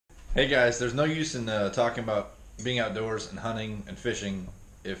Hey guys, there's no use in talking about being outdoors and hunting and fishing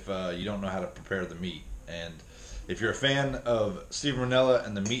if you don't know how to prepare the meat. And if you're a fan of Steven Rinella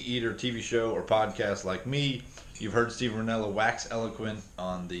and the Meat Eater TV show or podcast like me, you've heard Steven Rinella wax eloquent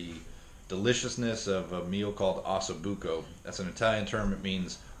on the deliciousness of a meal called Osso Bucco. That's an Italian term. It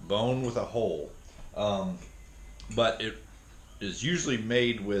means bone with a hole. Um, but it is usually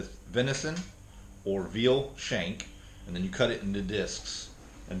made with venison or veal shank, and then you cut it into discs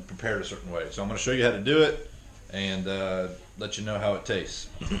and prepare it a certain way. So I'm going to show you how to do it and let you know how it tastes.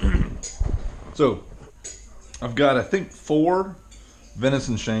 So I've got, I think, 4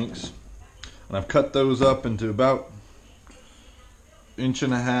 venison shanks, and I've cut those up into about 1.5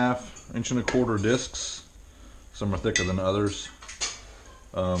 1.25 discs. Some are thicker than others.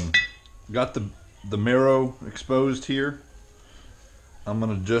 Got the marrow exposed here. I'm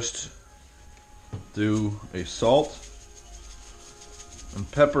going to just do a salt and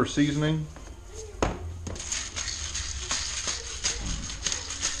pepper seasoning.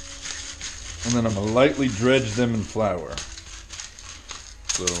 And then I'm going to lightly dredge them in flour.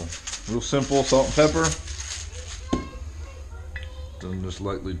 So, real simple, salt and pepper. Then just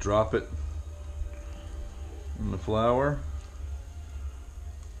lightly drop it in the flour.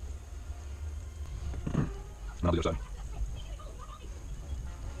 Now the other side.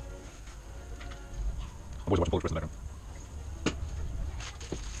 I'll always watch the Polish press in the background.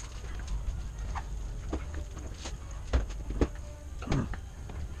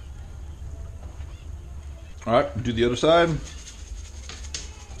 Alright, do the other side.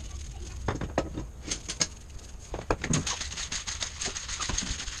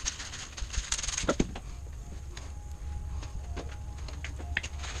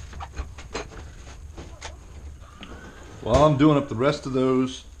 While I'm doing up the rest of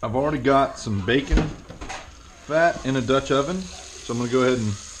those, I've already got some bacon fat in a Dutch oven. So I'm going to go ahead and,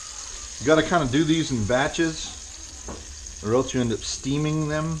 you got to kind of do these in batches, or else you end up steaming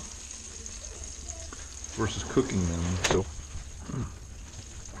them versus cooking them. So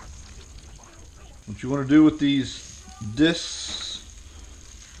what you want to do with these discs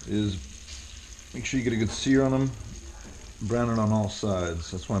is make sure you get a good sear on them, brown it on all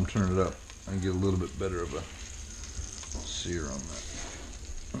sides. That's why I'm turning it up. I get a little bit better of a sear on that.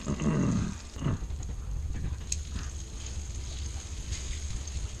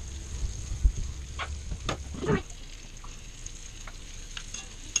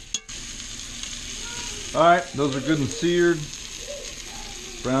 Alright, those are good and seared,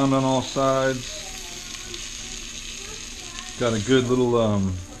 browned on all sides. Got a good little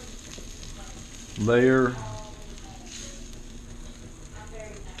layer.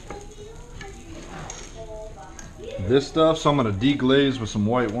 This stuff, so I'm going to deglaze with some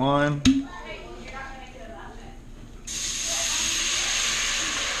white wine.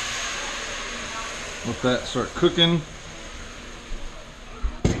 Let that start cooking.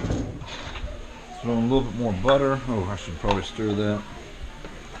 Throw in a little bit more butter. Oh, I should probably stir that.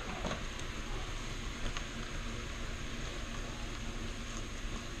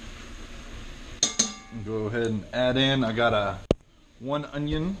 Go ahead and add in, I got 1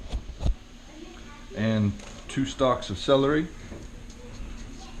 onion and 2 stalks of celery.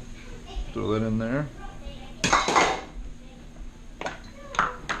 Throw that in there.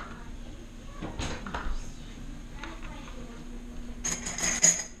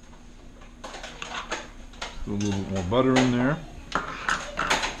 Put a little bit more butter in there.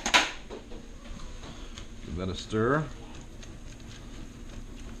 Give that a stir.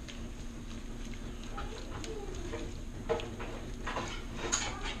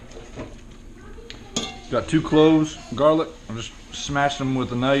 Got 2 cloves, garlic. I'm just smashing them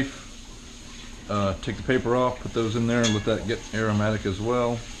with a knife. Take the paper off, put those in there, and let that get aromatic as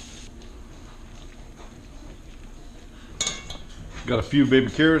well. Got a few baby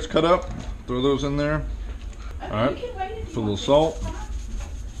carrots cut up. Throw those in there. Alright, put a little salt.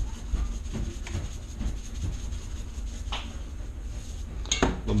 A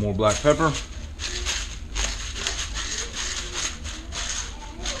little more black pepper.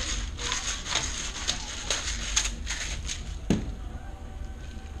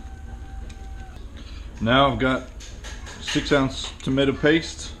 Now I've got 6-ounce tomato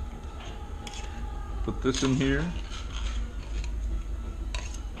paste. Put this in here.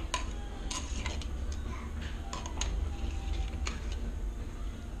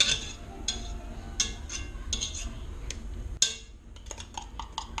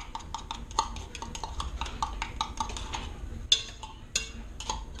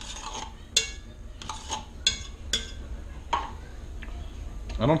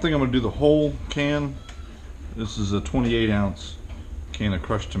 I don't think I'm going to do the whole can. This is a 28-ounce can of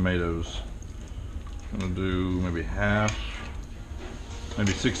crushed tomatoes. I'm gonna do maybe half,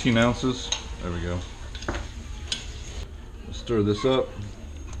 maybe 16 ounces. There we go. Stir this up.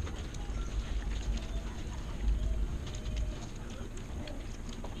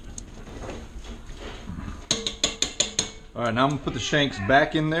 All right, now I'm gonna put the shanks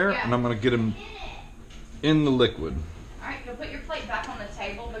back in there, and I'm gonna get them in the liquid. All right, you'll put your plate back on the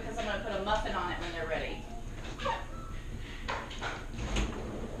table because I'm gonna put a muffin on it when they're ready.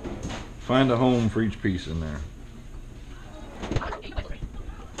 Find a home for each piece in there.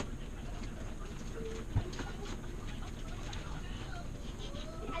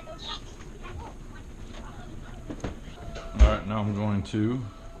 All right, now I'm going to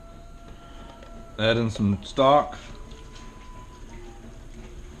add in some stock.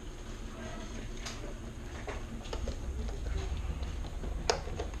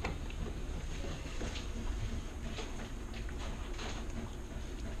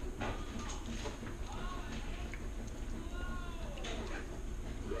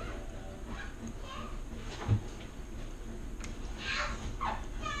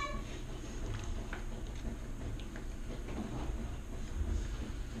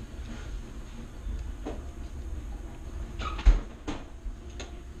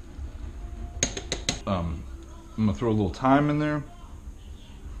 I'm gonna throw a little thyme in there,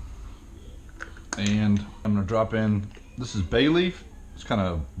 and I'm gonna drop in, this is bay leaf. It's kind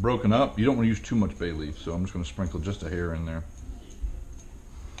of broken up. You don't want to use too much bay leaf, so I'm just gonna sprinkle just a hair in there.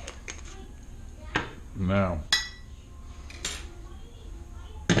 Now,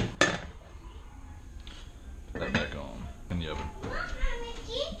 put that back on in the oven.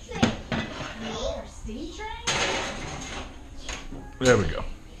 There we go.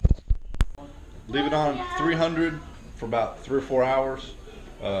 Leave it on 300 for about 3 or 4 hours.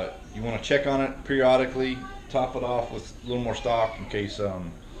 You want to check on it periodically. Top it off with a little more stock in case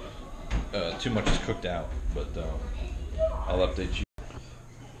too much is cooked out. But I'll update you.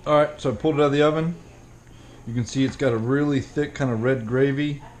 All right, so I pulled it out of the oven. You can see it's got a really thick kind of red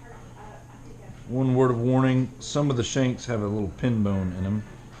gravy. One word of warning: some of the shanks have a little pin bone in them,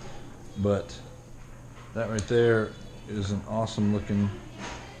 but that right there is an awesome looking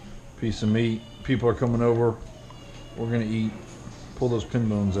piece of meat. People are coming over. We're gonna eat. Pull those pin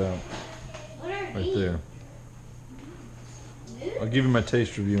bones out. Right there. I'll give you my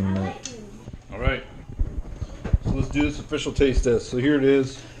taste review in a minute. All right. So let's do this official taste test. So here it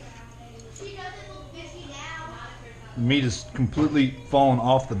is. The meat is completely fallen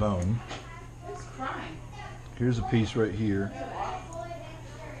off the bone. Here's a piece right here.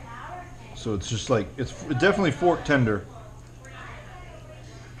 So it's just like, it's definitely fork tender.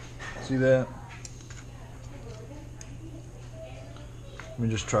 See that? Let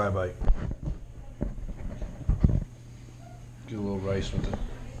me just try a bite. Get a little rice with it.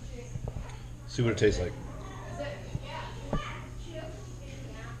 See what it tastes like.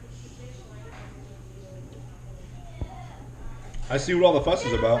 I see what all the fuss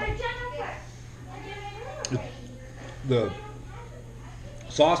is about. The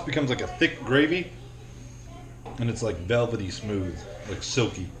sauce becomes like a thick gravy, and it's like velvety smooth, like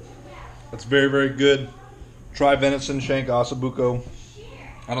silky. That's very, very good. Try Venison Shank Osso Bucco.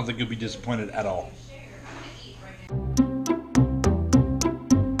 I don't think you'll be disappointed at all.